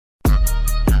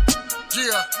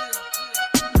Yeah.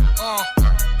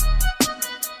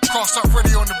 Crosstalk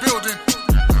Radio in the building.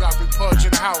 We got Big Pudge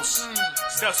in the house.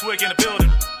 Steph Swig in the building.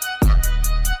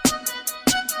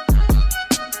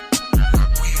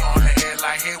 We on the air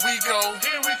like here we go.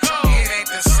 Here we go. It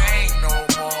ain't the same no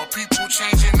more. People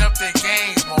changing up their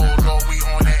game. Oh Lord, we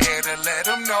on the air to let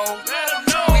them know. Let them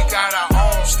know. We got our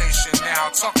own station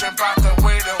now. Talking about the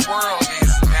way the world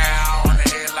is now. On the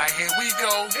air like here we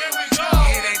go. Here we go.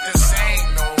 It ain't the same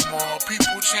no more.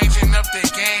 People changing up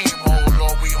their game. Oh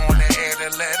Lord, we on the air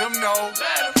to let them know.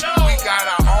 Let them know. We got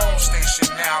our own station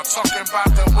now. Talking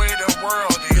about the way the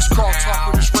world is. It's called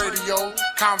Talk with This Radio.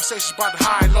 Conversations about the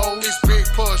high and low. It's Big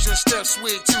Pudge and Steph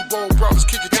Swig. Two bold brothers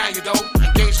kick it down your door.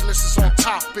 Engage listeners on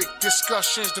topic.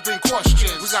 Discussions to bring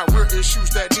questions. We got real issues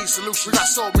that need solutions. We got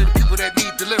so many people that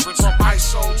need deliverance. From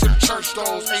ISO to the church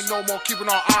doors. Ain't no more keeping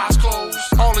our eyes closed.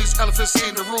 All these elephants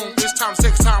in the room. It's time to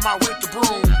take time out with the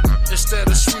broom. Instead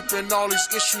of sweeping all these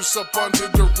issues up under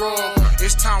the rug,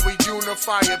 it's time we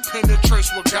unify and penetrate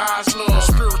what God's love.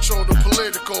 Spiritual to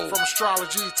political, from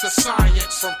astrology to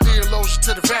science, from theologian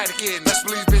to the Vatican. Let's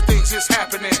believe big things is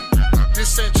happening.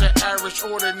 This ain't your average,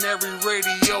 ordinary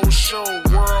radio show.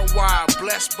 Worldwide,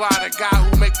 blessed by the guy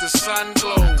who make the sun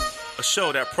glow. A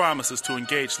show that promises to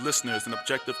engage listeners in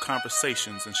objective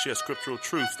conversations and share scriptural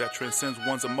truths that transcends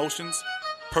one's emotions,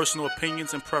 personal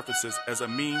opinions, and preferences as a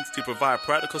means to provide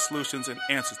practical solutions and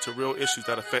answers to real issues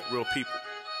that affect real people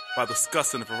by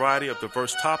discussing a variety of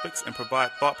diverse topics and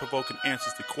provide thought-provoking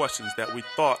answers to questions that we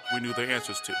thought we knew the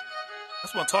answers to. I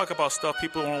just want to talk about stuff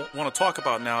people don't want to talk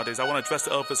about nowadays. I want to address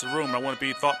the elephants in the room. I want to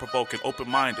be thought-provoking,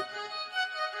 open-minded.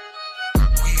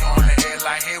 We on the air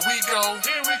like here we go.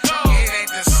 Here we go. It ain't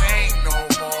the same no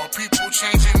more. People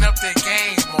changing up their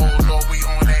game. Oh Lord, we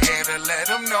on the air to let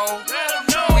them know. Let them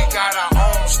know. We got our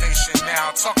own station now.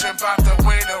 Talking about the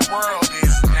way the world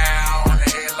is now. On the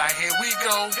air like here we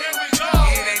go. Here we go.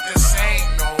 It ain't the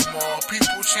same no more.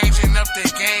 People changing up their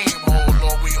game. Oh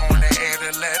Lord, we on the air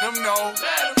to let them know.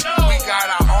 Let them know. We got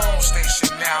our own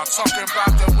station now. Talking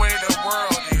about the way the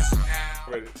world is now.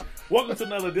 Ready. Welcome to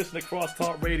another edition of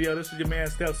Crosstalk Radio. This is your man,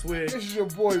 Steph Swig. This is your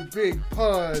boy, Big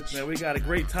Pudge. Man, we got a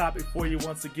great topic for you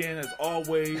once again. As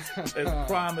always, as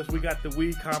promised, we got the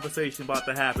weed conversation about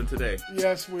to happen today.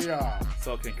 Yes, we are.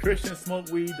 So can Christians smoke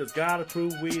weed? Does God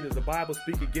approve weed? Does the Bible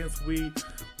speak against weed?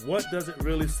 What does it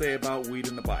really say about weed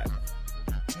in the Bible?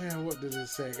 Yeah, what does it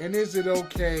say? And is it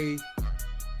okay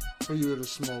for you to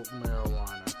smoke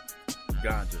marijuana?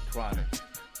 Ganja, chronic.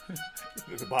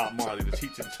 The Bob Marley, the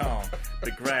Cheech and Chong,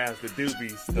 the Grass, the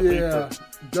Doobies, the Yeah, Leaper.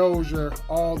 Dozier,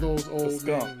 all those old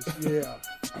skunk. names. Yeah.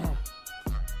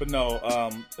 But no,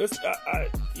 it's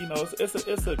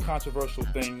a controversial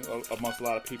thing amongst a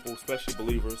lot of people, especially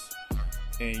believers.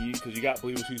 And because you got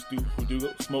believers who do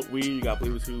smoke weed, you got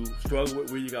believers who struggle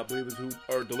with weed, you got believers who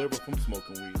are delivered from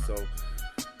smoking weed. So,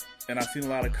 and I've seen a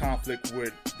lot of conflict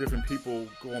with different people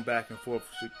going back and forth.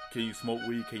 Can you smoke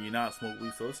weed? Can you not smoke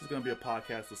weed? So this is going to be a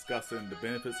podcast discussing the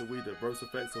benefits of weed, the adverse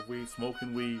effects of weed,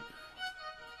 smoking weed,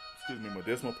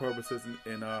 medicinal purposes,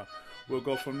 and we'll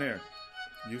go from there.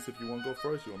 Yusuf, you want to go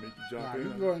first? You want me to jump in? You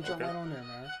can go ahead and jump right on there,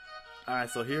 man. All right,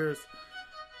 so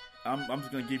I'm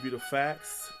just going to give you the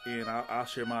facts, and I'll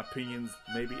share my opinions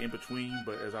maybe in between,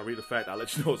 but as I read the fact, I'll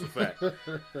let you know it's a fact.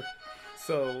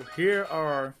 So here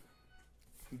are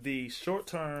the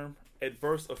short-term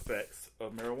adverse effects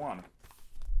of marijuana.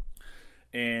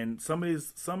 And some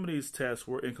of these tests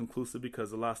were inconclusive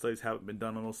because a lot of studies haven't been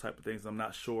done on those type of things. I'm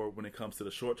not sure when it comes to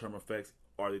the short-term effects.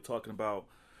 Are they talking about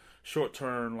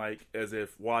short-term, like as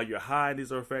if while you're high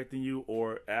these are affecting you,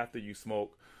 or after you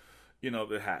smoke,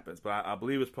 that happens? But I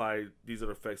believe it's probably these are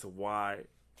the effects of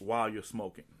while you're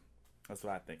smoking. That's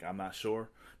what I think. I'm not sure.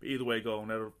 But either way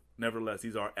go, nevertheless,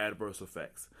 these are adverse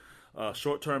effects.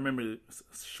 Short-term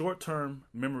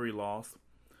memory loss,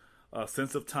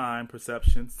 sense of time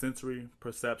perception, sensory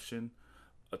perception,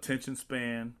 attention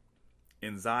span,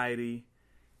 anxiety,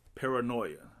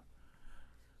 paranoia.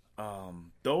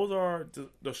 Those are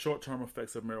the short-term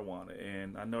effects of marijuana,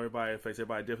 and I know everybody affects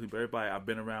everybody differently, but everybody I've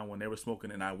been around when they were smoking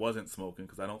and I wasn't smoking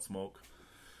because I don't smoke,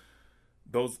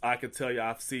 those I could tell you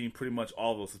I've seen pretty much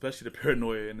all of those, especially the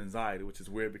paranoia and anxiety, which is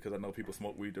weird because I know people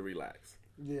smoke weed to relax.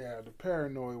 Yeah, the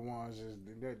paranoid ones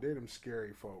they them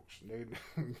scary folks. They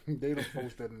the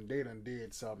folks that they done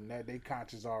did something that they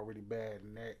conscience already bad,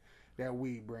 and that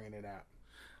weed bringing it out.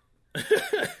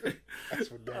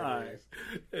 That's what that is.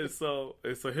 And so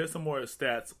here's some more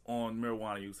stats on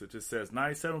marijuana usage. It says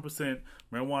 97%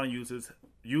 marijuana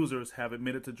users have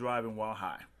admitted to driving while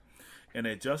high, and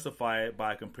they justify it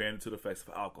by comparing it to the effects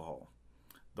of alcohol.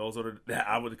 Those are that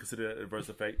I would consider adverse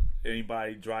effect.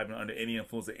 Anybody driving under any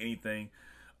influence of anything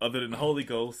other than the Holy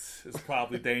Ghost, it's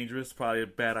probably dangerous, probably a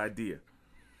bad idea.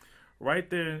 Right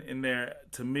there in there,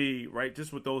 to me, right,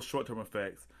 just with those short-term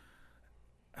effects,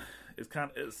 it's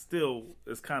still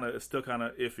kind of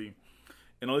iffy.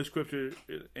 In all the scripture,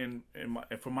 and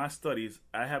from my studies,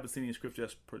 I haven't seen any scripture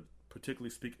that's particularly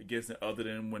speak against it, other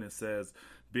than when it says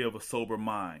be of a sober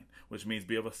mind, which means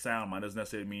be of a sound mind. It doesn't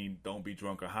necessarily mean don't be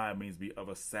drunk or high. It means be of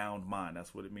a sound mind.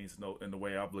 That's what it means in the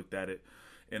way I've looked at it,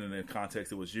 and in the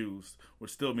context it was used, which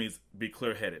still means be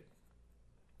clear-headed.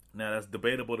 Now, that's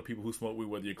debatable to people who smoke weed,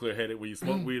 whether you're clear-headed when you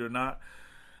smoke weed or not.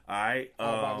 All right. I'm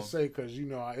about to say, because,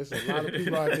 it's a lot of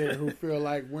people out there who feel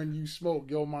like when you smoke,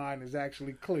 your mind is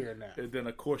actually clear now. And then,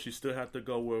 of course, you still have to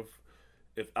go with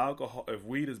if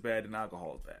weed is bad, then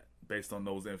alcohol is bad, based on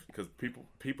those. Because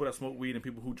people that smoke weed and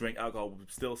people who drink alcohol would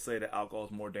still say that alcohol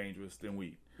is more dangerous than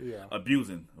weed. Yeah.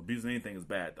 Abusing anything is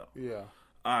bad, though. Yeah.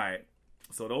 All right.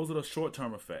 So those are the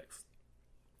short-term effects.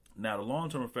 Now, the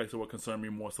long-term effects are what concern me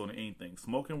more so than anything.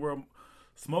 Smoking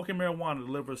marijuana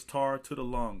delivers tar to the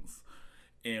lungs,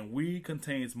 and weed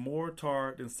contains more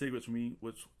tar than cigarettes,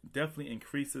 which definitely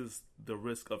increases the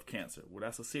risk of cancer. Well,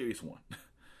 that's a serious one.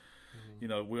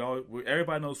 Mm-hmm.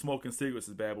 Everybody knows smoking cigarettes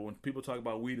is bad, but when people talk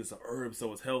about weed, it's a herb,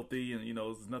 so it's healthy, and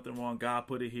there's nothing wrong. God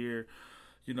put it here,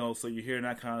 so you're hearing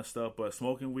that kind of stuff. But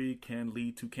smoking weed can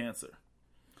lead to cancer.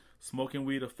 Smoking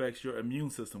weed affects your immune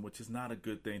system, which is not a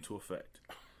good thing to affect.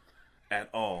 At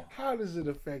all. How does it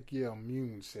affect your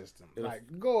immune system?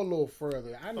 Go a little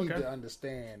further. I need to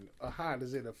understand how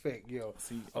does it affect your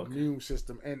immune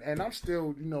system. And I'm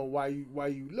still, while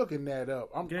you looking that up,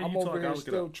 I'm over here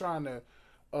still trying to,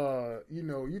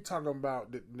 you talking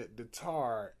about the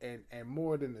tar and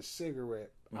more than the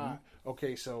cigarette.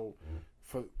 Mm-hmm. So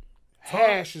for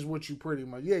hash is what you pretty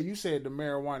much, you said the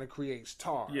marijuana creates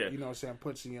tar. Yeah. You know what I'm saying?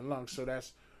 Puts in your lungs. So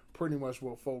that's pretty much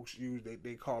what folks use.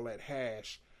 They call that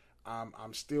hash.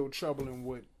 I'm still troubling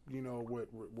with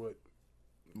what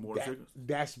more cigarettes.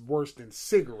 That's worse than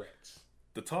cigarettes.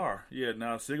 The tar,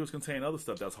 Now cigarettes contain other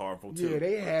stuff that's harmful too. Yeah,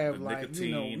 they have the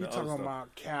nicotine. We talking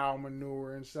about cow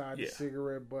manure inside the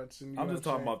cigarette butts. And I'm just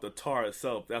talking about the tar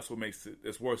itself. That's what makes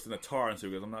it's worse than the tar in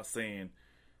cigarettes. I'm not saying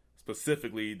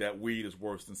specifically that weed is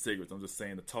worse than cigarettes. I'm just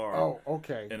saying the tar. Oh,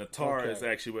 okay. And the tar is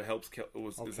actually what helps.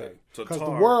 Okay. Because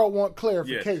the world want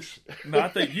clarification. Yeah. No, I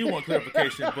think you want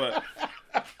clarification, but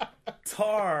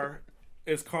tar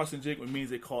is carcinogenic, which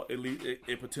means it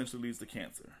potentially leads to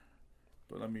cancer.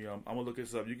 But let me I'm gonna look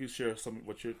this up. You can share some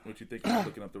what you think. I'm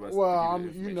looking up the rest. Well, of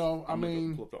the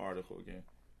I'm pull up the article again.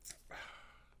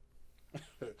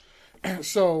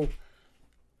 So.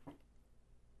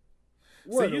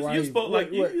 You spoke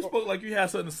like you had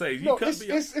something to say.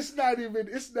 It's not even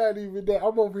that.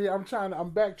 I'm over here. I'm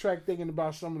backtrack thinking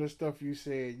about some of the stuff you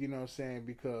said. You know what I'm saying?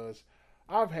 Because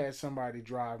I've had somebody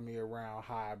drive me around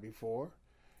high before,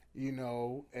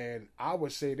 and I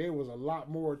would say they was a lot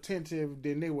more attentive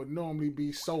than they would normally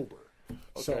be sober.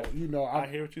 Okay. So I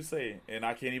hear what you're saying, and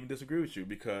I can't even disagree with you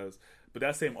but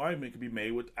that same argument could be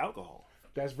made with alcohol.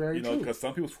 That's very true. Because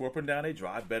some people swear up and down they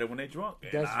drive better when they drunk.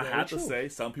 And I have to say,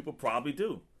 some people probably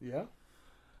do. Yeah,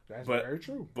 that's very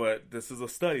true. But this is a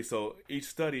study, so each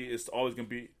study is always going to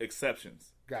be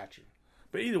exceptions. Gotcha.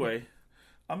 But either way,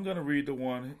 I'm going to read the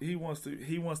one. He wants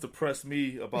to press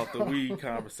me about the weed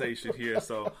conversation here,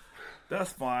 so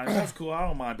that's fine. That's cool. I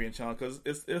don't mind being challenged because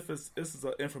this is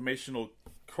an informational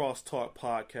cross-talk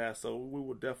podcast, so we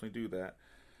will definitely do that.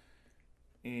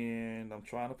 And I'm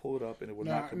trying to pull it up, and it will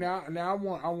not come now. I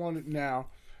want it now.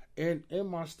 In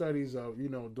my studies of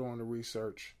doing the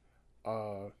research,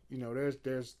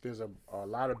 there's a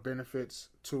lot of benefits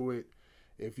to it.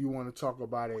 If you want to talk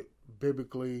about it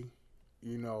biblically,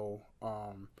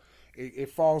 it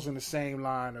falls in the same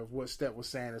line of what Steph was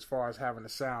saying as far as having a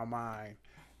sound mind.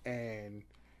 And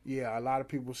a lot of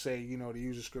people say to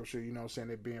use the scripture, saying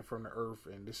it being from the earth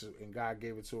and God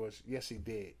gave it to us. Yes, He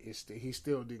did. He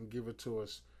still didn't give it to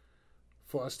us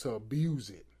for us to abuse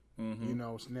it.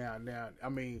 Mm-hmm. Now, I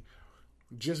mean,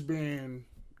 just being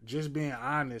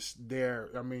honest. There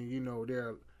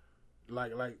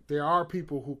are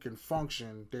people who can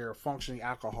function. They're functioning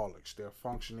alcoholics. They're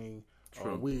functioning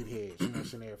weed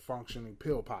heads. They're functioning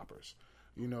pill poppers.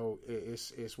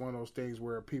 It's one of those things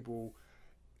where people.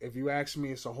 If you ask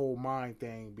me, it's a whole mind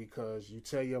thing because you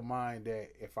tell your mind that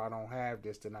if I don't have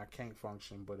this, then I can't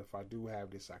function. But if I do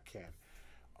have this, I can.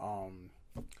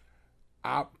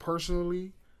 I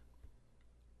personally,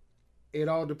 it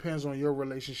all depends on your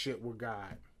relationship with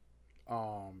God.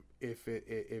 If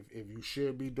you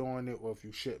should be doing it or if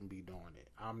you shouldn't be doing it.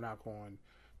 I'm not going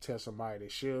to tell somebody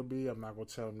that should be. I'm not going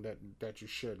to tell them that you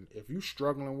shouldn't. If you're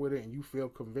struggling with it and you feel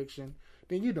conviction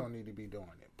then you don't need to be doing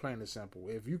it. Plain and simple.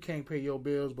 If you can't pay your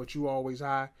bills, but you always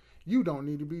high, you don't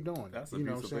need to be doing it. That's you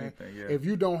know what I'm saying? Yeah. If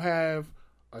you don't have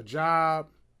a job,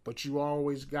 but you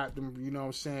always got them, you know what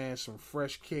I'm saying, some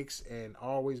fresh kicks and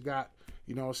always got,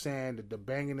 you know what I'm saying, the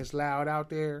banging is loud out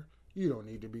there, you don't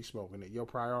need to be smoking it. Your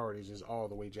priorities is all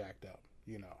the way jacked up,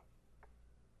 you know.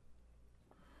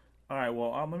 All right,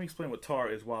 well, let me explain what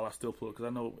tar is while I still put it, because I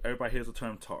know everybody hears the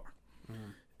term tar.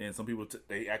 Mm-hmm. And some people,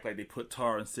 they act like they put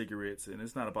tar in cigarettes, and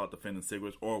it's not about defending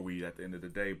cigarettes or weed at the end of the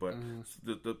day, but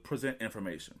the present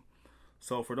information.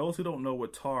 So for those who don't know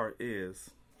what tar is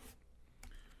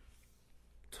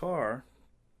a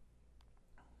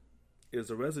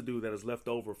residue that is left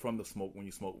over from the smoke when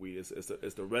you smoke weed.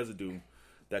 It's the residue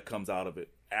that comes out of it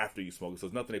after you smoke it. So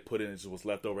it's nothing they put in, it's just what's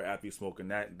left over after you smoke,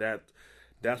 and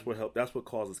that's what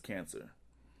causes cancer.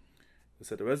 It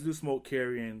said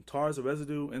tar is a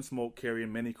residue in smoke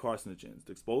carrying many carcinogens.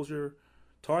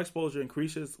 Tar exposure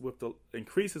increases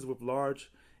with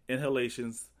large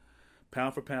inhalations.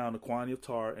 Pound for pound, the quantity of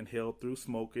tar inhaled through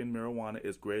smoking marijuana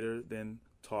is greater than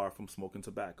tar from smoking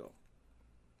tobacco.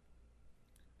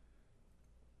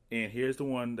 And here's the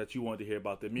one that you wanted to hear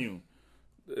about, the immune.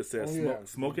 It says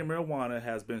smoking marijuana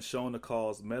has been shown to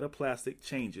cause metaplastic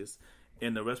changes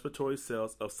in the respiratory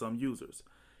cells of some users.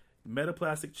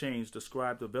 Metaplastic change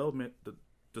describes the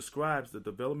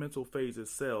developmental phases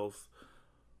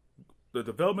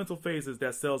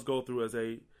that cells go through as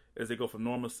they go from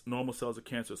normal cells to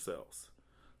cancer cells.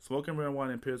 Smoking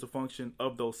marijuana impairs the function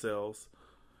of those cells.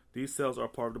 These cells are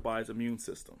part of the body's immune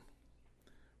system,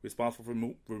 responsible for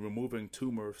removing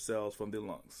tumor cells from the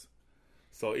lungs.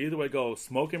 So either way it goes,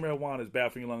 smoking marijuana is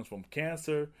bad for your lungs, from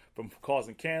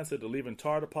causing cancer to leaving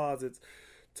tar deposits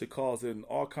to causing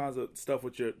all kinds of stuff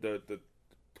with the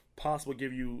possible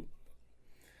give you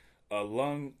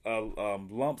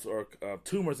lumps or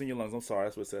tumors in your lungs. I'm sorry,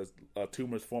 that's what it says.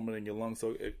 Tumors forming in your lungs.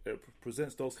 So it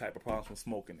presents those type of problems from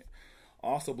smoking it.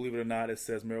 Also, believe it or not, it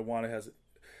says marijuana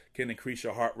can increase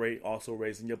your heart rate, also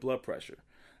raising your blood pressure.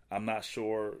 I'm not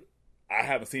sure. I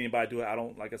haven't seen anybody do it. I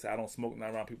don't smoke,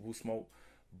 not around people who smoke,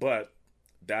 but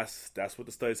that's what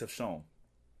the studies have shown.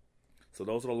 So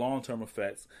those are the long-term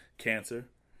effects: cancer,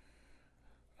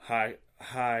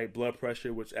 high blood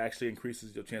pressure, which actually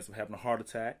increases your chance of having a heart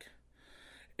attack.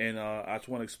 And I just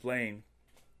want to explain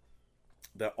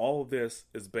that all of this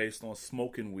is based on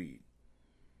smoking weed.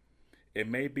 It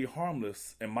may be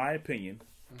harmless, in my opinion.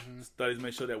 Mm-hmm. Studies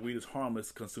may show that weed is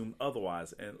harmless consumed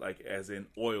otherwise, and like as in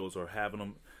oils or having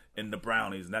them in the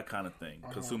brownies and that kind of thing,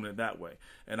 consuming it that way.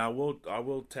 And I will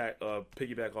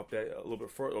piggyback off that a little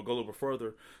bit further, or go a little bit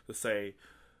further to say,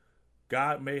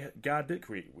 God did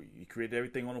create weed. He created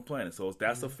everything on the planet, so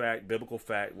that's a fact, biblical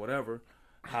fact, whatever.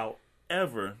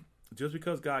 However, just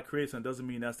because God creates something doesn't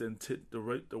mean that's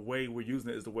the way we're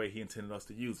using it is the way He intended us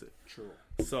to use it. True.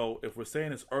 So if we're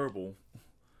saying it's herbal,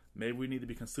 maybe we need to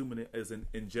be consuming it as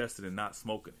ingested and not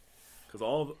smoking it. Because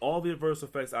all the adverse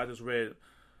effects I just read, as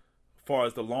far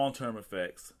as the long-term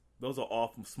effects, those are all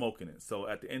from smoking it. So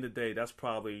at the end of the day, that's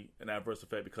probably an adverse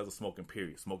effect because of smoking,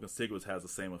 period. Smoking cigarettes has the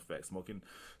same effect. Smoking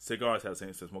cigars has the same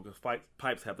effect. Smoking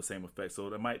pipes have the same effect.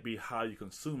 So it might be how you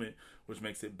consume it, which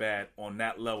makes it bad on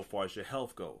that level as far as your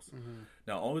health goes. Mm-hmm.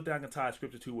 Now, the only thing I can tie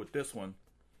scripture to with this one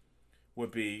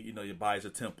would be, your body's a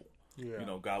temple. Yeah.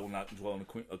 God will not dwell in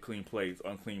a clean place,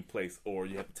 unclean place, or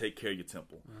you have to take care of your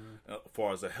temple. Mm-hmm. As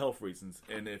far as the health reasons.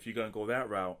 And if you're going to go that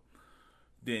route,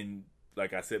 then,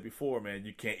 like I said before, man,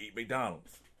 you can't eat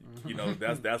McDonald's.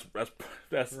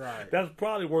 That's right. That's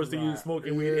probably worse than you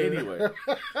smoking weed anyway.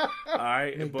 All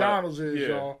right, McDonald's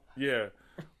y'all. Yeah.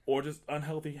 Or just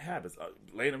unhealthy habits.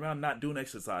 Laying around not doing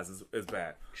exercise is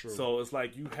bad. True. So it's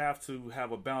like you have to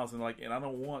have a balance, and I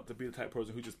don't want to be the type of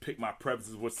person who just pick my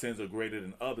preferences, which sins are greater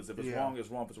than others. If it's wrong, it's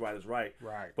wrong. If it's right, it's right.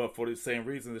 Right. But for the same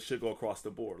reason, it should go across the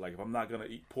board. Like if I'm not going to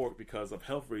eat pork because of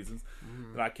health reasons,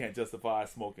 then I can't justify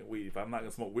smoking weed. If I'm not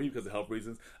going to smoke weed because of health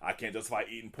reasons, I can't justify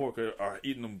eating pork or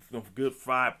eating them good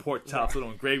fried pork chops or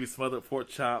them gravy smothered pork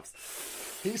chops.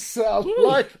 He sounds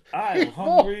like I am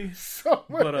hungry,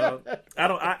 but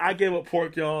I gave up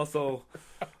pork, y'all. So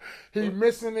he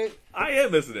missing it. I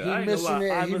am missing it. He missing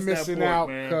it. He missing out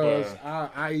because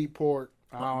I eat pork.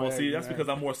 Well, see, that's because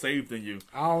I'm more saved than you.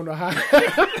 I don't know how.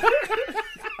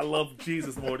 I love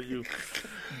Jesus more than you,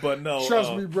 but no.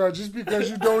 Trust me, bro. Just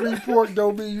because you don't eat pork,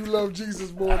 don't mean you love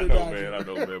Jesus more than I do. I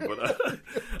know, man. But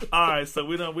all right, so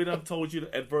we done told you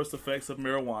the adverse effects of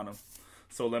marijuana.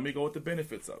 So let me go with the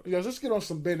benefits of it. Yeah, let's get on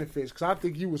some benefits, because I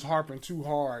think you was harping too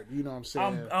hard. You know what I'm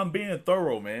saying? I'm being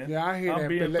thorough, man. Yeah, I hear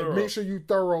that. But make sure you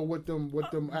thorough with them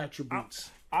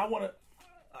attributes. I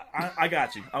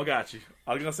got you. I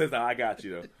was gonna say that I got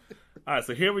you though. All right,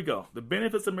 so here we go. The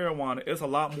benefits of marijuana is a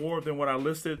lot more than what I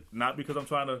listed, not because I'm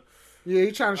trying to... Yeah,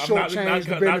 you're trying to shortchange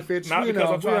the benefits. Not because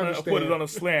I'm trying to put it on a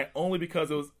slant, only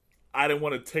because I didn't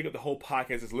want to take up the whole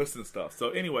podcast just listening to stuff.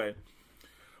 So anyway,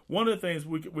 one of the things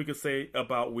we could say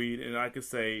about weed, and I could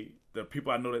say the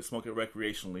people I know that smoke it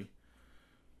recreationally,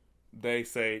 they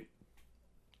say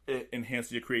it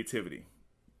enhances your creativity,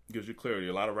 gives you clarity.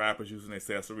 A lot of rappers using, they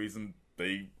say that's the reason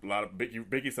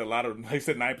Biggie said he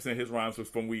said 90% of his rhymes was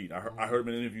from weed. I heard him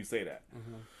in an interview say that.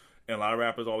 Mm-hmm. And a lot of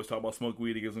rappers always talk about smoke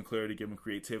weed. It gives them clarity, gives them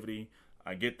creativity.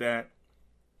 I get that.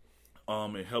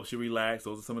 It helps you relax.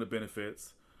 Those are some of the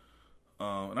benefits.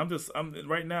 And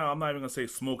right now, I'm not even gonna say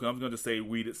smoking. I'm gonna just say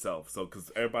weed itself. So,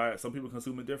 because some people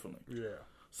consume it differently. Yeah.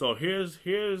 So here's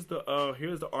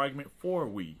the argument for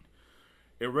weed.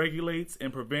 It regulates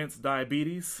and prevents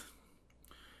diabetes.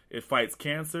 It fights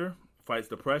cancer. Fights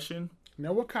depression.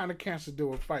 Now, what kind of cancer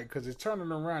do it fight? Because it's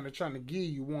turning around and trying to give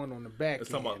you one on the back. It's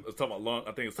talking about lung.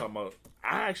 I think it's talking about.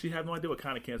 I actually have no idea what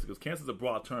kind of cancer, because cancer is a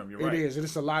broad term. You're right. It is.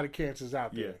 It's a lot of cancers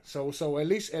out there. Yeah. So at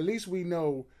least we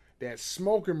know that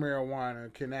smoking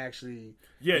marijuana can actually.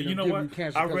 Yeah, you know what?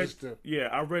 I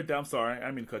read that. I'm sorry, I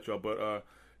didn't mean to cut you off, but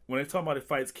when they talk about it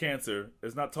fights cancer,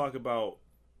 it's not talking about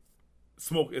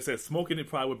smoke. It says smoking it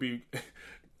probably would be.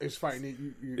 It's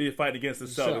fighting it's fighting against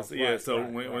itself. When it's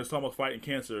talking about fighting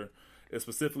cancer, it's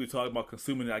specifically talking about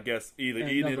consuming it, I guess, either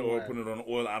eating it or putting it on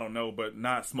oil, I don't know, but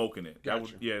not smoking it.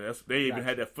 Gotcha. They even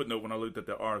had that footnote when I looked at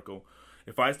the article.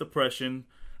 It fights depression.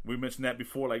 We mentioned that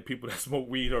before, like people that smoke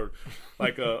weed or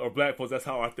like or black folks. That's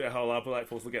how a lot of black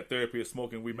folks look at therapy as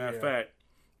smoking weed. Matter of fact,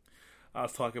 I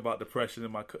was talking about depression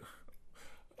in my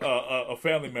a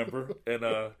family member,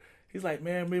 and he's like,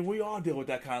 man, we all deal with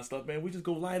that kind of stuff, man. We just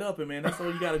go light up, and man, that's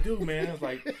all you got to do, man. It's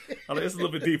like, it's a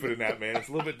little bit deeper than that, man. It's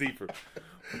a little bit deeper.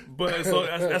 But so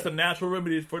that's a natural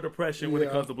remedy for depression when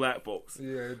it comes to black folks.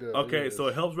 Yeah, it does. Okay, so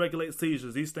it helps regulate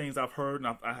seizures. These things I've heard,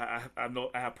 and I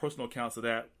know I have personal accounts of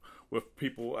that with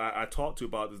people I talked to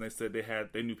about this, and they said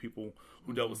they knew people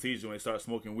who dealt with seizures when they started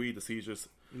smoking weed. The seizures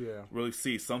really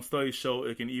cease. Some studies show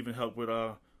it can even help with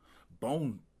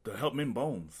help mend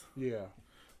bones. Yeah.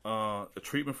 A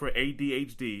treatment for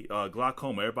ADHD,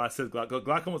 glaucoma. Everybody says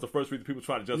glaucoma is the first reason people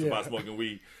try to justify smoking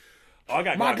weed. Oh, I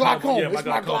got glaucoma. Yeah, my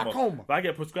glaucoma. If I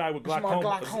get prescribed with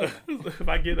glaucoma, if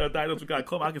I get diagnosed with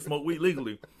glaucoma, I can smoke weed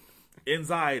legally.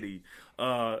 Anxiety.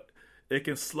 It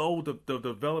can slow the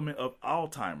development of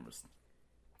Alzheimer's,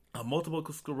 multiple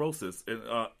sclerosis, and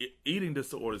eating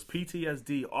disorders,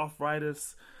 PTSD,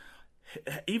 arthritis,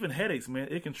 even headaches, man.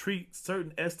 It can treat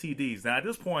certain STDs. Now, at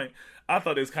this point, I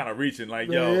thought it was kind of reaching. Like,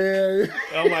 yo,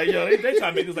 I'm like, yo, they try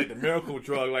to make this like the miracle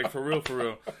drug, like for real.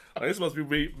 Like, this must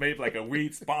be made like a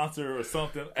weed sponsor or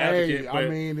something. Hey, I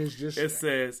mean, it's just. It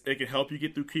says it can help you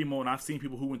get through chemo, and I've seen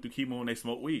people who went through chemo and they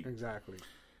smoke weed. Exactly.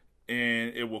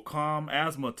 And it will calm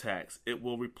asthma attacks. It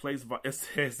will replace. It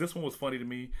says this one was funny to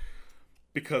me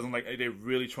because I'm like, they're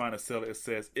really trying to sell it. It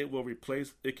says it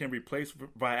can replace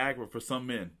Viagra for some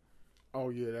men. Oh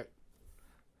yeah,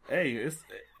 Hey, it's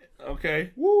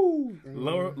okay. Woo!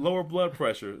 Lower blood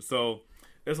pressure. So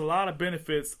there's a lot of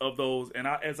benefits of those. And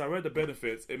as I read the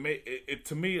benefits, it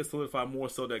to me it solidified more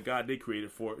so that God did create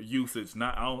it for usage.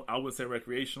 Not I wouldn't say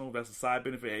recreational. That's a side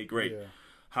benefit. Hey, great. Yeah.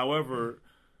 However,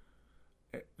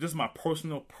 just my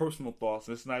personal thoughts.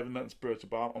 And it's not even nothing spiritual.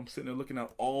 But I'm sitting there looking at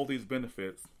all these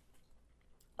benefits,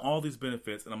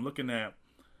 and I'm looking at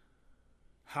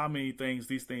how many ailments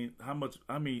these things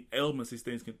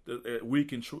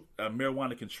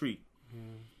marijuana can treat,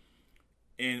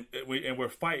 and we're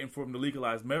fighting for them to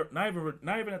legalize. Not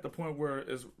even at the point where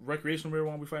it's recreational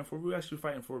marijuana we're fighting for. We're actually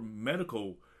fighting for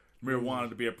medical marijuana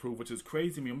to be approved, which is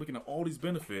crazy to me. I'm looking at all these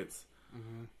benefits,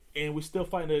 and we're still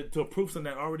fighting to approve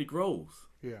something that already grows.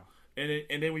 Yeah, and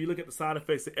then when you look at the side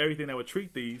effects of everything that would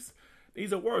treat these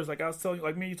are worse. Like I was telling you,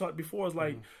 like me and you talked before, it's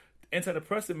like.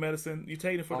 Antidepressant medicine, you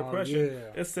take it for depression.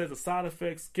 It says the side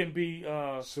effects can be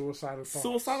suicidal thoughts.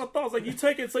 Suicidal thoughts, like you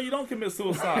take it so you don't commit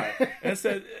suicide. And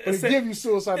it give you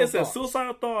suicidal thoughts. It says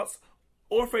suicidal thoughts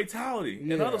or fatality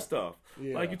and other stuff.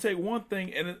 Yeah. Like you take one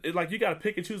thing and it like you got to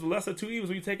pick and choose the lesser two evils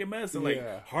when you take medicine,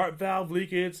 like heart valve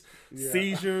leakage,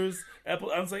 seizures. I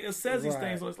was like, it says these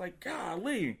things, so it's like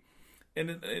golly, and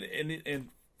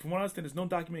from what I understand, there's no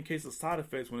documented case of side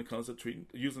effects when it comes to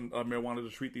using marijuana to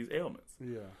treat these ailments.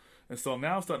 Yeah. And so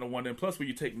now I'm starting to wonder. And plus, when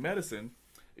you take medicine,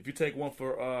 if you take one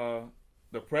for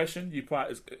depression,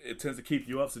 it tends to keep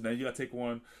you up. So then you got to take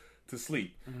one to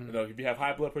sleep. You know, if you have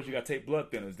high blood pressure, you got to take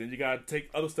blood thinners. Then you got to take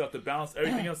other stuff to balance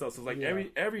everything else out. So it's like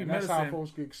every and medicine. That's how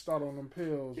folks get started on them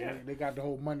pills. Yeah. They got the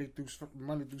whole Monday through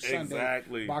Sunday.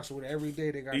 Exactly. Boxing with every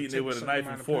day. They got eating it with a knife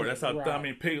and fork. That's how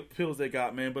pills they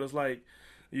got, man. But it's like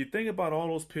You think about all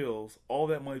those pills, all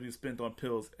that money we spent on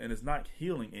pills, and it's not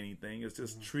healing anything. It's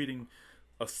just treating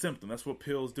a symptom. That's what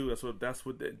pills do. That's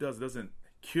what it does. It doesn't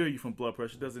cure you from blood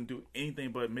pressure. It doesn't do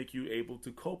anything but make you able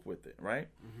to cope with it, right?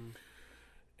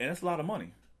 And that's a lot of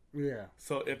money. Yeah.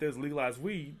 So if there's legalized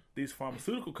weed, these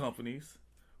pharmaceutical companies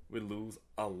would lose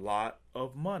a lot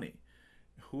of money.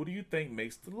 Who do you think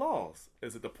makes the laws?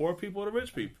 Is it the poor people or the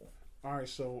rich people? All right.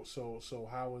 So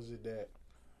how is it that?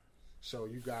 So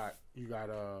you got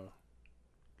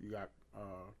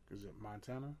is it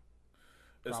Montana?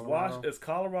 It's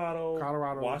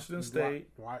Colorado, Washington State,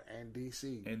 and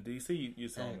DC. And DC, you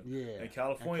saw it. Yeah. And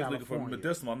California is legal for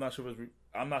medicinal. I'm not sure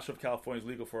if California is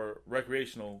legal for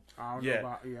recreational yet.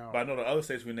 But I know the other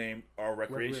states we named are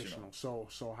recreational. So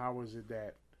how is it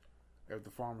that if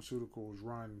the pharmaceuticals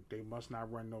run, they must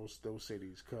not run those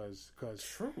cities? Because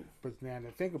true. But now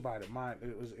to think about it,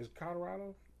 is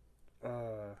Colorado.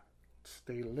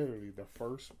 They literally the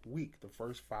first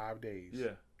 5 days.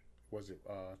 Yeah. Was it?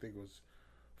 I think it was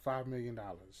 $5 million.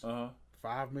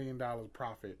 $5 million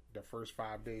profit the first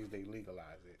 5 days they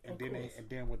legalized it, and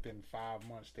then within 5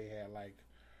 months they had like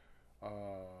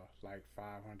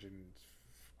 500,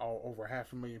 over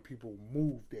 500,000 people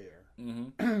moved there.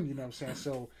 You know what I'm saying?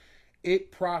 So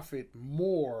it profit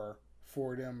more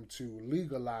for them to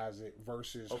legalize it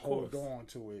versus hold on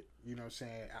to it. You know what I'm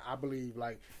saying? I believe,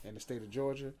 like in the state of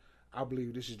Georgia, I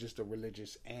believe this is just a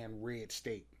religious and red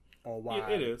state. Or why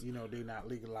it is. They're not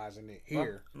legalizing it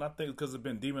here. And I think because it's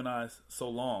been demonized so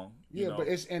long. But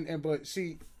it's but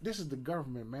see, this is the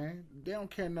government, man. They don't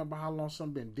care nothing about how long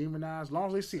something been demonized. As long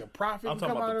as they see a profit, I'm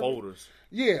talking about the voters.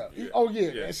 Yeah. Oh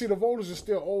yeah. And see, the voters are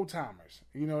still old timers.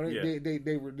 They I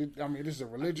mean, this is a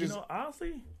religious.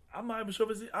 Honestly, I'm not even sure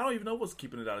if I don't even know what's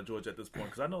keeping it out of Georgia at this point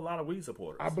because I know a lot of weed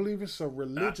supporters. I believe it's a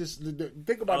religious.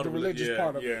 Think about the religious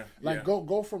part of it. Like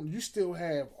go from you still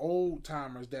have old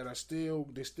timers that are still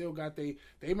got they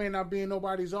may not be in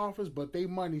nobody's office, but they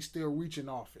money still reaching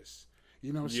office.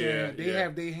 You know what I'm saying? They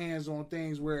have their hands on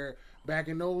things where back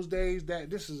in those days that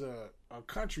this is a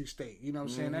country state. You know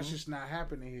what I'm saying? That's just not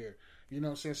happening here. You know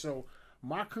what I'm saying? So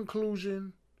my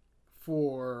conclusion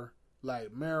for like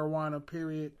marijuana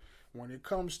period. When it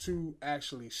comes to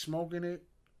actually smoking it,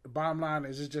 the bottom line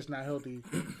is it's just not healthy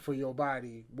for your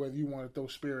body, whether you want to throw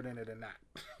spirit in it or not.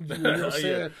 You know what I'm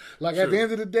saying? Like at the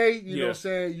end of the day, you know what I'm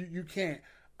saying? You can't.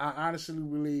 I honestly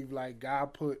believe like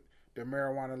God put the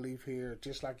marijuana leaf here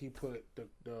just like he put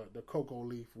the cocoa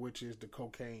leaf, which is the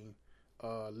cocaine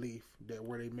leaf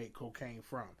where they make cocaine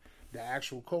from. The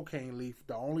actual cocaine leaf,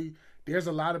 there's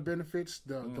a lot of benefits.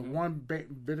 The one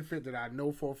benefit that I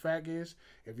know for a fact is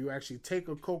if you actually take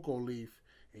a cocoa leaf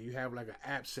and you have like an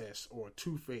abscess or a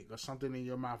toothache or something in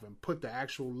your mouth and put the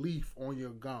actual leaf on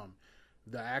your gum,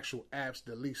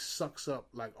 the leaf sucks up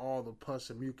like all the pus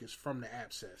and mucus from the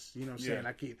abscess. You know what I'm saying?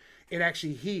 Like it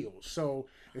actually heals. So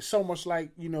it's so much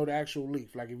like, the actual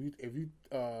leaf. Like if you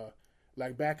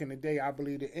like back in the day, I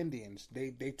believe the Indians,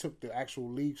 they took the actual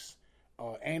leaves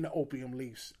and the opium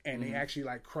leaves, and they actually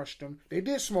like crushed them. They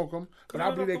did smoke them, but I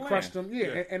believe they crushed them.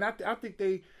 Yeah. And I think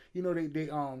they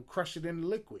crushed it in the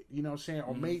liquid. You know what I'm saying,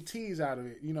 or made teas out of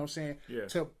it. You know what I'm saying,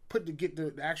 to get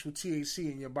the actual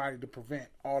THC in your body to prevent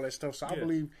all that stuff. So I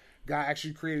believe God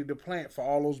actually created the plant for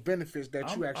all those benefits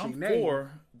that you actually named. I'm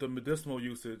for the medicinal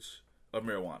usage of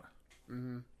marijuana.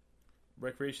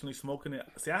 Recreationally smoking it.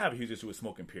 See, I have a huge issue with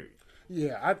smoking. Period.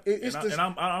 Yeah,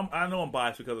 I know I'm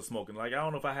biased because of smoking. Like, I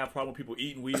don't know if I have a problem with people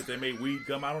eating weed if they made weed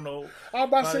gum. I don't know. I'm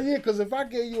about to say because if I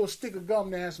gave you a stick of gum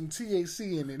that has some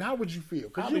THC in it, how would you feel?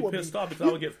 I'd be pissed off because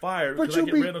I would get fired because I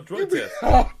get random drug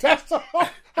tests.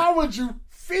 How would you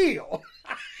feel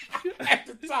at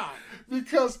the time?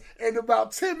 Because in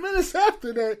about 10 minutes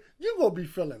after that, you're going to be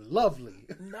feeling lovely.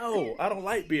 No, I don't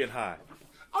like being high.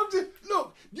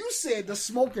 Look, you said the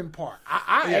smoking part.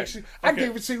 I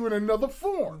gave it to you in another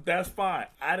form. That's fine.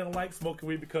 I don't like smoking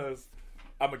weed because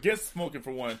I'm against smoking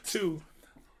for one. Two,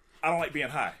 I don't like being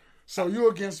high. So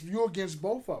you're against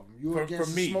both of them. You're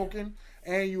against smoking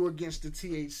and you're against the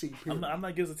THC. I'm not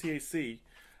against the THC.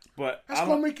 But that's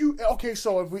gonna make you okay.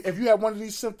 So if you have one of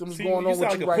these symptoms going on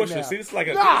with you right now, see, it's like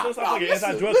an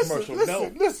anti-drug commercial.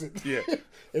 Listen. Yeah.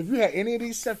 If you have any of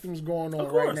these symptoms going on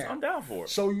right now, I'm down for it.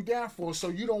 So you down for it. So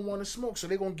you don't want to smoke. So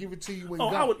they're gonna give it to you when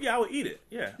I would eat it.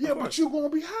 Yeah. Yeah, but you're gonna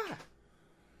be high.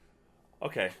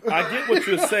 Okay, I get what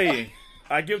you're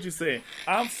saying.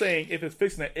 I'm saying if it's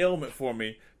fixing an ailment for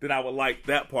me, then I would like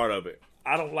that part of it.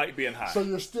 I don't like being high. So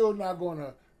you're still not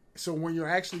gonna So when you're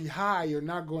actually high, you're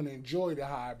not going to enjoy the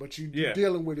high, but you're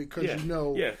dealing with it because you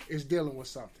know it's dealing with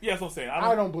something. Yeah, that's what I'm saying.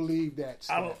 I don't believe that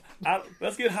stuff.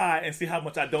 Let's get high and see how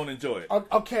much I don't enjoy it.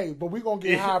 Okay, but we're going to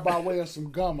get high by way of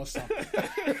some gum or something.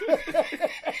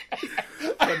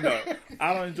 But no,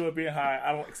 I don't enjoy being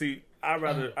high. I'd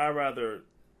rather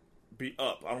be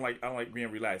up. I don't like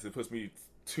being relaxed. It puts me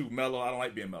too mellow. I don't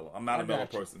like being mellow. I'm not a mellow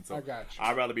person. So I got you.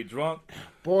 I'd rather be drunk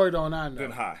Boy, don't I know.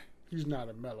 than high. He's not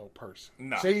a mellow person.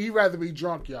 No. See, he'd rather be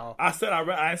drunk, y'all. I said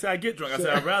I said I get drunk. I said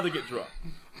I'd rather get drunk.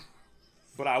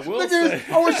 But I will say,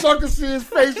 I wish I could see his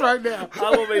face right now.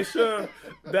 I will make sure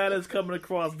that is coming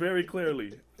across very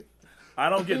clearly. I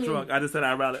don't get drunk. I just said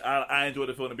I enjoy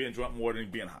the feeling of being drunk more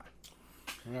than being high.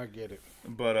 I get it.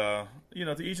 But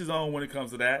to each his own when it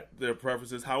comes to that, their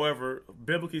preferences. However,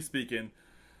 biblically speaking,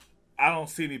 I don't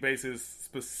see any basis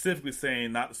specifically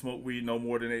saying not to smoke weed no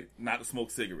more than not to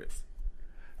smoke cigarettes.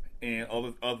 And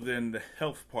other than the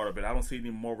health part of it, I don't see any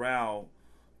morale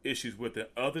issues with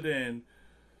it, other than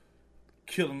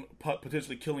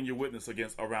potentially killing your witness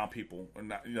around people, or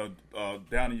not,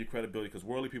 downing your credibility. Because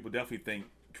worldly people definitely think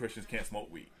Christians can't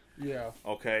smoke weed. Yeah.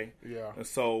 Okay. Yeah. And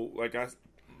so, like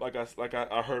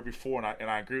I heard before, and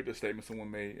I agree with the statement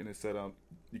someone made, and it said,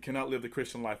 you cannot live the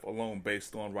Christian life alone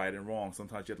based on right and wrong.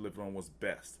 Sometimes you have to live it on what's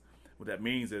best. What that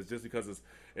means is just because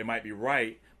it might be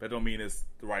right, that don't mean it's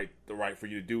the right for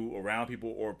you to do around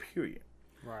people or period.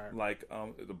 Right. Like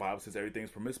the Bible says,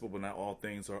 everything's permissible, but not all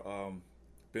things are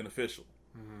beneficial.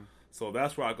 Mm-hmm. So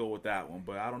that's where I go with that one.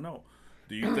 But I don't know.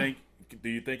 Do you think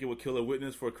it would kill a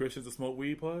witness for Christians to smoke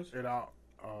weed, Pudge? It all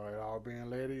being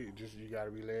led, you got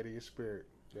to be led in your spirit,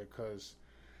 because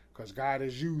God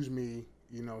has used me,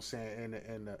 in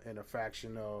the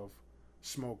faction of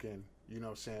smoking,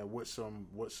 with some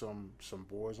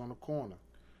boys on the corner.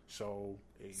 So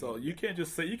you can't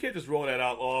just roll that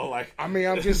out all like. I mean,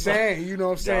 I'm just saying, you know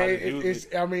what I'm saying.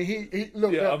 He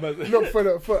look. Yeah, I'm just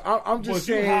saying. Was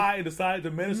you high and decided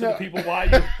to minister to people while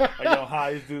you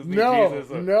high as Jesus? No,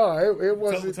 it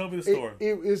wasn't. Tell me the story.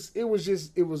 It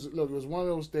was one of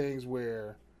those things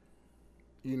where,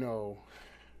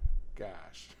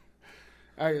 gosh,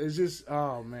 it's just,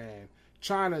 oh man,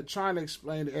 trying to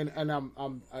explain it, and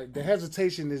I'm the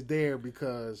hesitation is there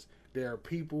because there are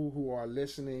people who are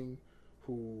listening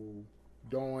who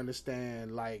don't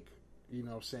understand, like,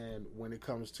 when it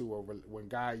comes to when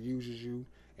God uses you,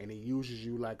 and he uses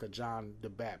you like a John the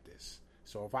Baptist.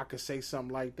 So if I could say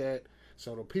something like that,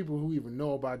 so the people who even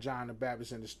know about John the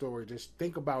Baptist in the story, just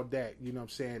think about that,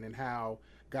 and how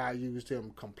God used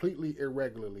him completely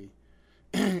irregularly,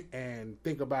 and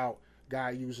think about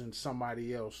God using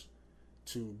somebody else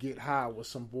to get high with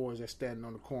some boys that's standing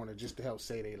on the corner just to help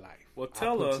save their life. Well,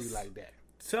 tell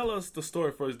us the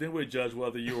story first, then we'll judge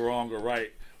whether you were wrong or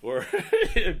right, or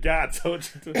if God told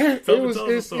you to. Tell us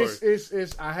the story.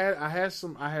 I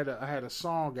had a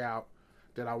song out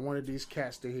that I wanted these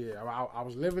cats to hear. I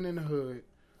was living in the hood,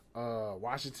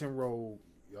 Washington Road,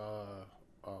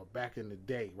 back in the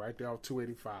day, right there off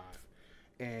 285,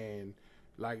 and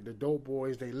like the dope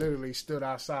boys, they literally stood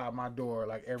outside my door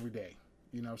like every day.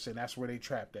 That's where they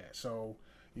trapped at. So,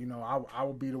 I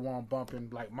would be the one bumping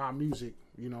like my music.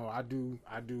 I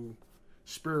do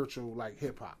spiritual like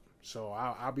hip hop. So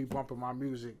I'll be bumping my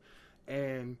music,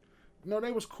 and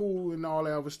they was cool and all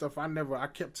that other stuff. I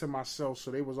kept to myself,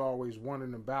 so they was always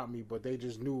wondering about me, but they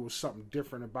just knew it was something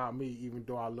different about me, even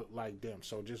though I looked like them.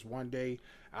 So just one day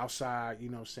outside,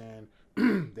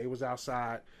 they was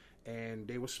outside and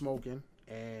they was smoking,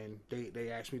 and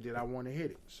they asked me did I want to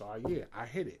hit it. So I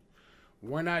hit it.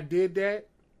 When I did that,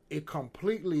 it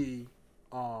completely,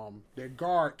 their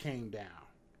guard came down,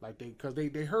 like because they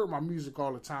heard my music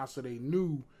all the time, so they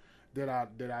knew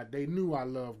they knew I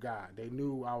loved God. They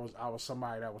knew I was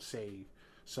somebody that was saved.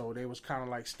 So they was kind of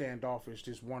like standoffish,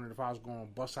 just wondering if I was going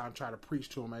to bust out and try to preach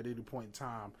to them at any point in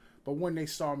time. But when they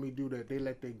saw me do that, they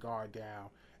let their guard down,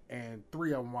 and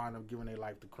 3 of them wound up giving their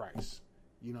life to Christ.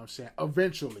 You know what I'm saying?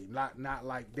 Eventually, not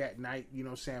like that night, you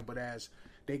know what I'm saying, but as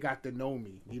they got to know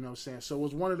me, you know what I'm saying? So it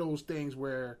was one of those things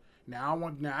where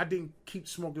now I didn't keep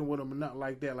smoking with them or nothing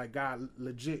like that. Like God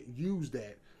legit used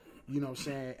that, you know what I'm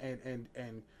saying?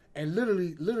 And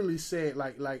literally said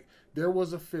like there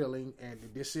was a feeling, and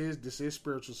this is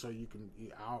spiritual, so you can,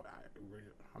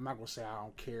 I'm not going to say I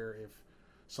don't care if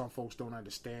some folks don't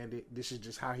understand it. This is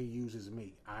just how he uses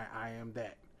me. I am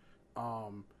that.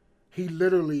 He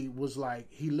literally was like,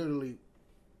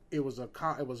 it was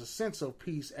a sense of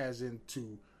peace, as in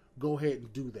to go ahead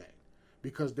and do that,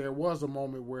 because there was a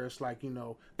moment where it's like,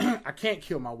 I can't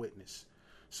kill my witness.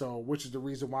 So, which is the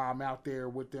reason why I'm out there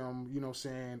with them, you know what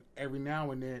I'm saying, every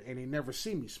now and then, and they never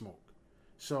see me smoke.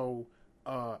 So,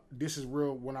 this is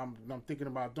real when I'm thinking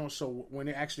about doing. So when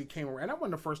it actually came around, and that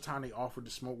wasn't the first time they offered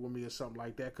to smoke with me or something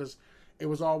like that, because it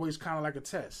was always kind of like a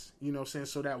test, you know what I'm saying?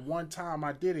 So that one time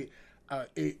I did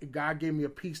it, God gave me a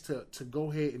piece to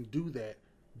go ahead and do that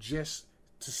just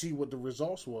to see what the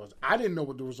results was. I didn't know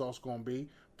what the results going to be,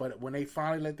 but when they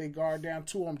finally let their guard down,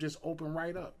 two of them just opened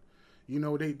right up. You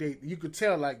know, they you could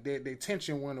tell like their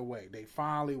tension went away. They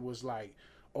finally was like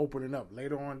opening up.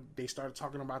 Later on, they started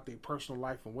talking about their personal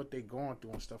life and what they going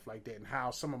through and stuff like that, and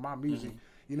how some of my music,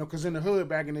 you know, because in the hood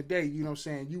back in the day, you know what I'm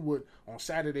saying, you would, on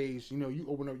Saturdays, you know, you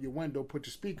open up your window, put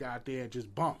your speaker out there and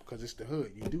just bump, because it's the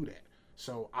hood. You do that.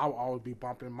 So I would always be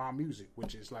bumping my music,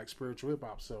 which is like spiritual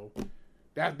hip-hop. So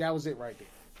that was it right there.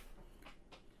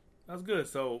 That's good.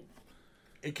 So,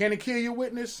 and can it kill your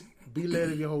witness? Be led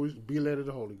of the Holy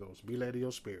Ghost. Be led of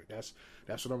your spirit. That's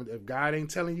what I'm. If God ain't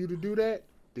telling you to do that,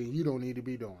 then you don't need to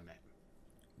be doing that.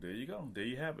 There you go. There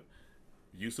you have it.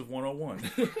 Yusuf 101.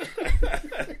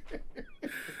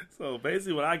 So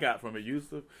basically, what I got from it,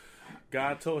 Yusuf,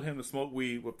 God told him to smoke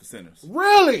weed with the sinners.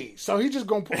 Really? So he just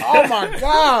gonna put? Oh my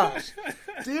gosh!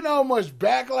 Do you know how much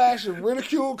backlash and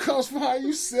ridicule comes from how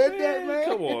you said that, man?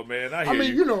 Come on, man. I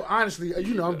mean, you. You know, honestly,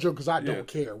 you know, I'm joking because I don't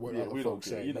care what other folks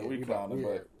say. You know, we clowning,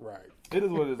 but right. It is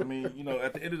what it is. I mean, you know,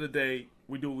 at the end of the day,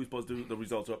 we do what we're supposed to do. The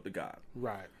results are up to God.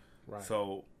 Right.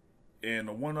 So, and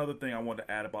one other thing I want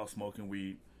to add about smoking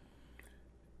weed.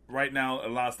 Right now,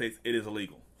 in a lot of states, it is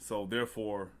illegal. So,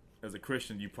 therefore, as a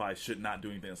Christian, you probably should not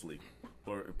do anything that's legal.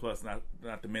 Or plus, not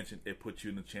to mention, it puts you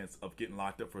in the chance of getting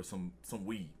locked up for some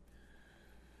weed.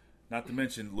 Not to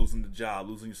mention losing the job,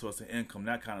 losing your source of income,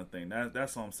 that kind of thing.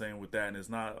 That's what I'm saying with that. And it's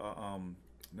not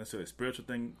necessarily a spiritual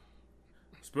thing,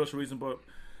 spiritual reason, but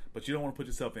you don't want to put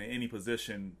yourself in any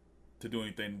position to do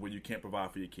anything where you can't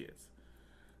provide for your kids.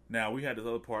 Now, we had this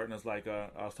other part, and it's like I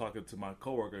was talking to my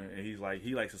coworker, and he's like,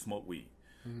 he likes to smoke weed.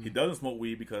 Mm-hmm. He doesn't smoke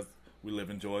weed because we live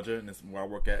in Georgia, and this where I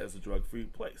work at is a drug-free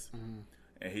place. Mm-hmm.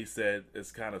 And he said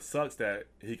it's kind of sucks that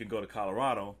he can go to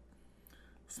Colorado,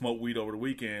 smoke weed over the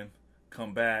weekend,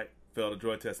 come back, fail the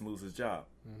drug test, and lose his job.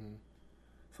 Mm-hmm.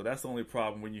 So that's the only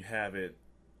problem when you have it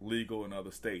legal in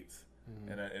other states.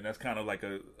 Mm-hmm. And that's kind of like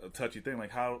a touchy thing.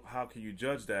 Like, how can you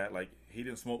judge that? Like, he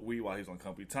didn't smoke weed while he was on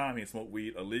company time. He smoked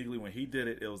weed illegally. When he did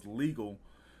it, it was legal.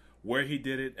 Where he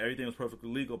did it, everything was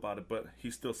perfectly legal about it, but he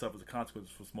still suffers the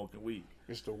consequences for smoking weed.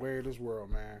 It's the weirdest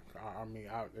world, man. I mean,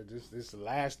 this is the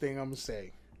last thing I'm going to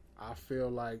say. I feel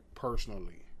like,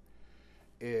 personally,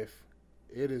 if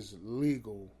it is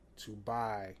legal to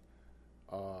buy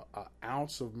an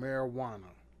ounce of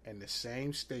marijuana in the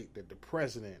same state that the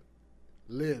president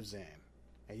lives in,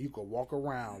 and you can walk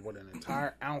around with an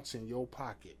entire ounce in your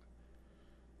pocket,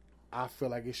 I feel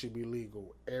like it should be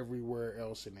legal everywhere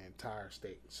else in the entire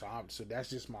state. So that's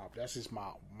just my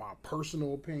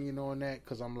personal opinion on that,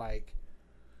 because I'm like,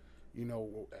 you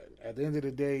know, at the end of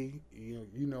the day, you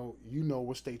know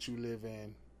what state you live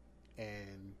in,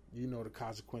 and you know the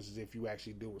consequences if you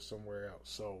actually do it somewhere else.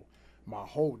 So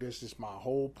this is my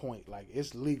whole point. Like,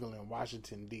 it's legal in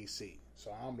Washington D.C.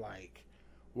 So I'm like,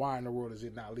 why in the world is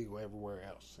it not legal everywhere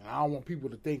else? And I don't want people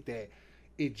to think that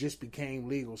it just became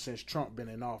legal since Trump been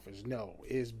in office. No,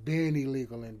 it's been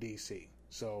illegal in D.C.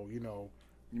 So, you know.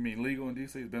 You mean legal in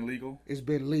D.C.? It's been legal? It's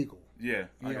been legal. Yeah, you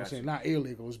know what I'm saying? Not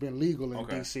illegal. It's been legal in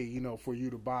D.C., you know, for you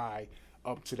to buy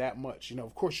up to that much. You know,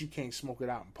 of course you can't smoke it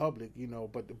out in public, you know,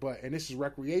 but and this is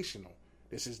recreational.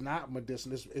 This is not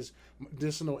medicinal. This is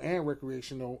medicinal and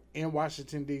recreational in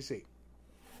Washington, D.C.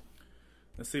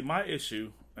 And see, my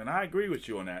issue, and I agree with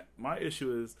you on that, my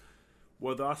issue is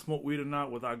whether I smoke weed or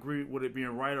not, whether I agree with it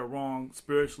being right or wrong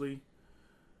spiritually,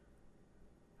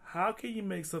 how can you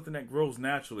make something that grows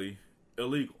naturally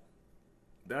illegal?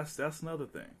 That's another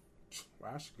thing.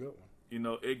 Well, that's a good one. You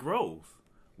know, it grows.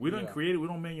 We don't create it. We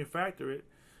don't manufacture it.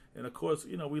 And, of course,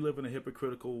 you know, we live in a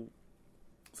hypocritical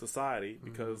society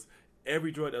because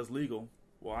every drug that's legal,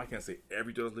 well, I can't say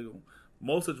every drug is legal.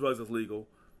 Most of the drugs that's legal,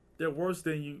 they're worse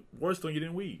on you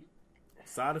than weed.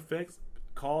 Side effects,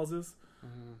 causes.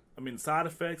 Mm-hmm. I mean, side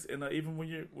effects, and even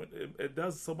when it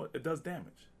does so much, it does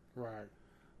damage. Right.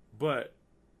 But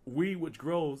weed, which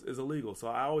grows, is illegal. So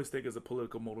I always think it's a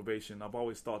political motivation. I've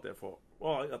always thought that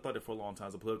I thought it for a long time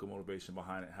as a political motivation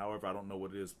behind it. However, I don't know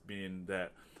what it is, being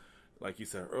that, like you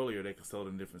said earlier, they can sell it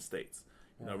in different states.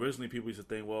 You know, originally people used to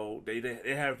think, well, they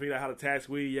haven't figured out how to tax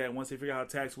weed yet. And once they figure out how to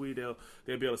tax weed, they'll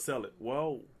be able to sell it.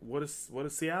 Well, what is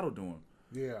Seattle doing?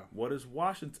 Yeah. What is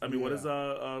Washington? I mean, what is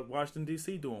Washington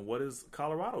D.C. doing? What is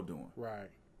Colorado doing? Right.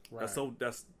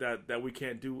 That's that we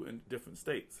can't do in different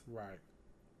states. Right.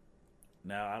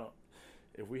 Now I don't.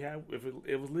 If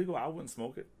it was legal, I wouldn't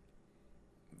smoke it.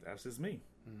 That's just me.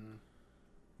 Mm-hmm.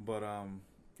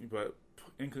 But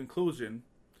in conclusion,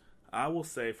 I will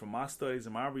say from my studies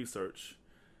and my research,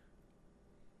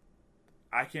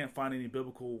 I can't find any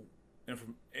biblical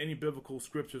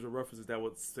scriptures or references that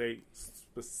would say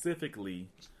specifically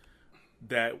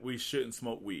that we shouldn't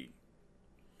smoke weed,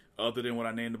 other than what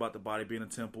I named about the body being a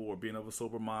temple or being of a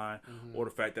sober mind, or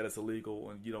the fact that it's illegal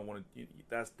and you don't want to.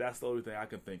 That's the only thing I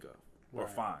can think of or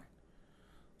find.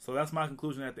 So that's my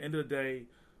conclusion. At the end of the day,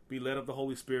 be led of the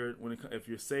Holy Spirit. If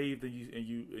you're saved and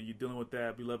you're dealing with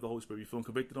that, be led of the Holy Spirit. If you feel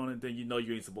convicted on it, then you know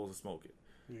you ain't supposed to smoke it.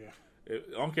 Yeah.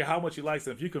 I don't care how much you like it.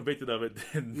 If you're convicted of it,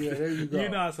 then there you go. You're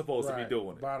not supposed to be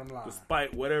doing it. Bottom line.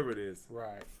 Despite whatever it is.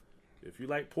 Right. If you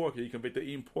like pork and you're convicted of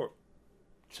eating pork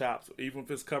chops, even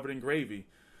if it's covered in gravy,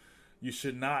 you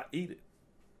should not eat it.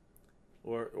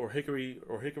 Or hickory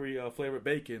flavored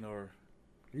bacon, or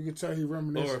you can tell he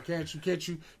reminiscing. Can't you hear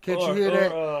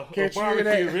that? Can't you hear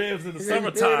that? Ribs in the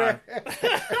summertime.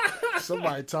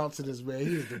 Somebody talk to this man.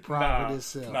 He's deprived of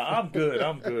himself. Nah, I'm good.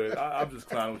 I'm just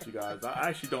clowning with you guys. I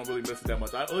actually don't really miss it that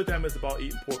much. The only thing I miss about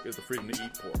eating pork is the freedom to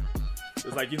eat pork.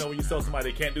 It's like, when you tell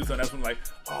somebody they can't do something, that's when like,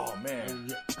 oh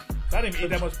man, I didn't even eat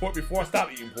that much pork before I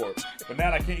stopped eating pork. But now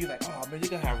that I can't eat, like, oh man,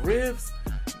 you're gonna have ribs?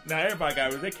 Now everybody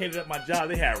got ribs. They catered up my job.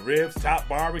 They had ribs, top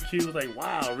barbecue. Like,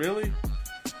 wow, really?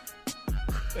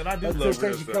 And I do love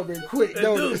ribs. You come in quick,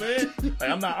 man. Like,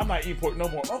 I'm not eating pork no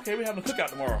more. Okay, we're having a cookout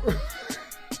tomorrow.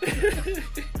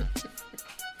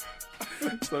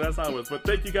 So that's how it was. But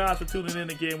thank you guys for tuning in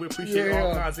again. We appreciate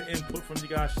all kinds of input from you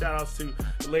guys. Shout outs to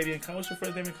the lady in Kanye. What's your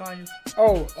friend's name in Kanye?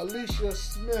 Oh, Alicia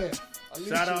Smith.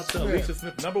 Shout out to Alicia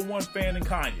Smith, #1 fan in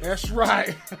Kanye. That's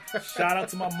right. Shout out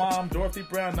to my mom, Dorothy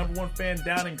Brown, #1 fan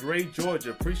down in Gray, Georgia.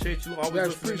 Appreciate you always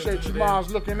listening. Appreciate you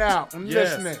moms looking out and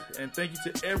listening. And thank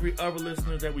you to every other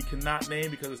listener that we cannot name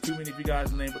because there's too many of you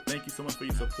guys to name. But thank you so much for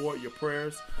your support, your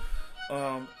prayers.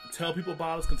 Tell people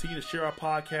about us. Continue to share our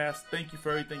podcast. Thank you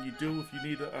for everything you do. If you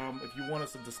need, if you want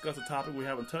us to discuss a topic we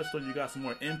haven't touched on, you got some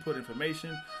more input,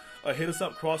 information. Hit us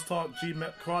up. Crosstalk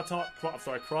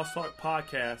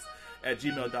podcast at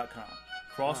gmail.com.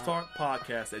 Crosstalk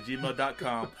podcast at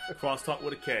gmail.com. Crosstalk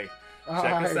with a K.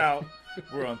 Check us out.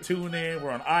 We're on TuneIn.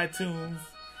 We're on iTunes.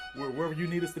 We're wherever you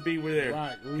need us to be. We're there.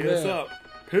 Right, Hit us up.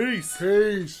 Peace.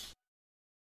 Peace.